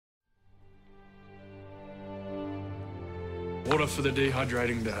Water for the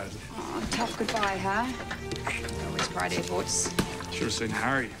dehydrating dad. Oh, tough goodbye, huh? Always pride airports. Should have seen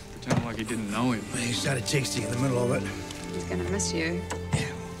Harry, pretending like he didn't know him. He started texting in the middle of it. He's gonna miss you.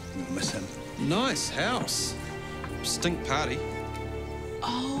 Yeah, we'll miss him. Nice house. Stink party.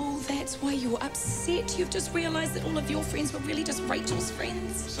 Oh, that's why you're upset. You've just realised that all of your friends were really just Rachel's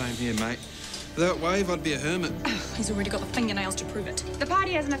friends. Same here, mate. Without Wave, I'd be a hermit. He's already got the fingernails to prove it. The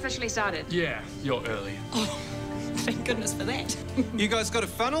party hasn't officially started. Yeah, you're early. Oh, thank goodness for that. You guys got a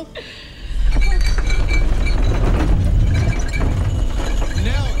funnel?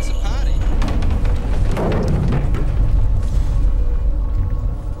 Now it's a party.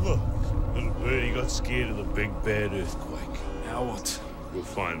 Look, little birdie got scared of the big bad earthquake. Now what? We'll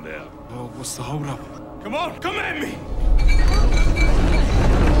find out. Well, what's the hold up? Come on, come at me!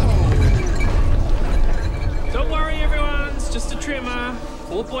 Don't worry, everyone. It's just a tremor.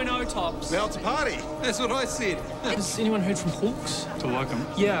 4.0 tops. Now it's a party. That's what I said. Has anyone heard from Hawks? To Lockham?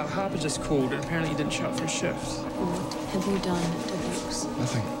 Yeah, Harper just called, and apparently he didn't show up for his shift. What have you done to Hawks?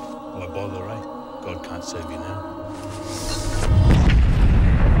 Nothing. Why bother, eh? God can't save you now.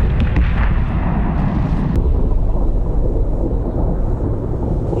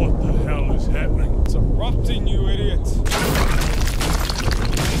 What the hell is happening? It's erupting, you idiot.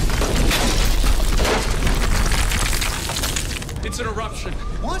 It's an eruption.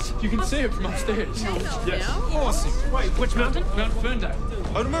 What? You can see it from upstairs. Yes. Awesome. Wait, which mountain? Mount Ferndale.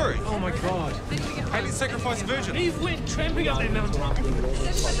 Murray. Oh my god. Haley sacrificed a virgin. Eve went tramping up that mountain.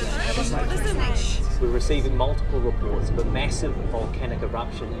 We're receiving multiple reports of a massive volcanic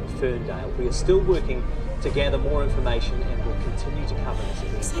eruption in Ferndale. We are still working to gather more information and will continue to cover this.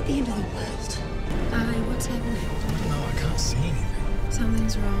 It's like the end of the world. Ali, what's happening? No, I can't see anything.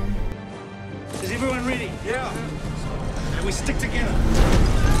 Something's wrong. Is everyone ready? Yeah. And we stick together.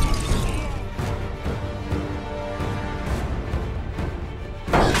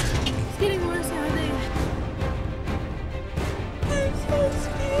 It's getting worse out there. I'm so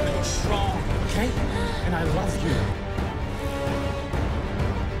scared. You're strong, okay? And I love you.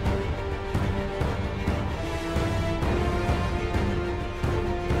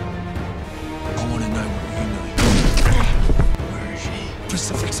 I want to know what you know. Where is she?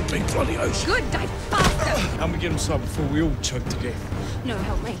 Pacific's a big bloody ocean. Good, die faster! Help me get inside before we all choke to death. No,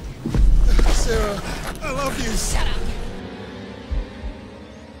 help me. Sarah, I love you. Shut up.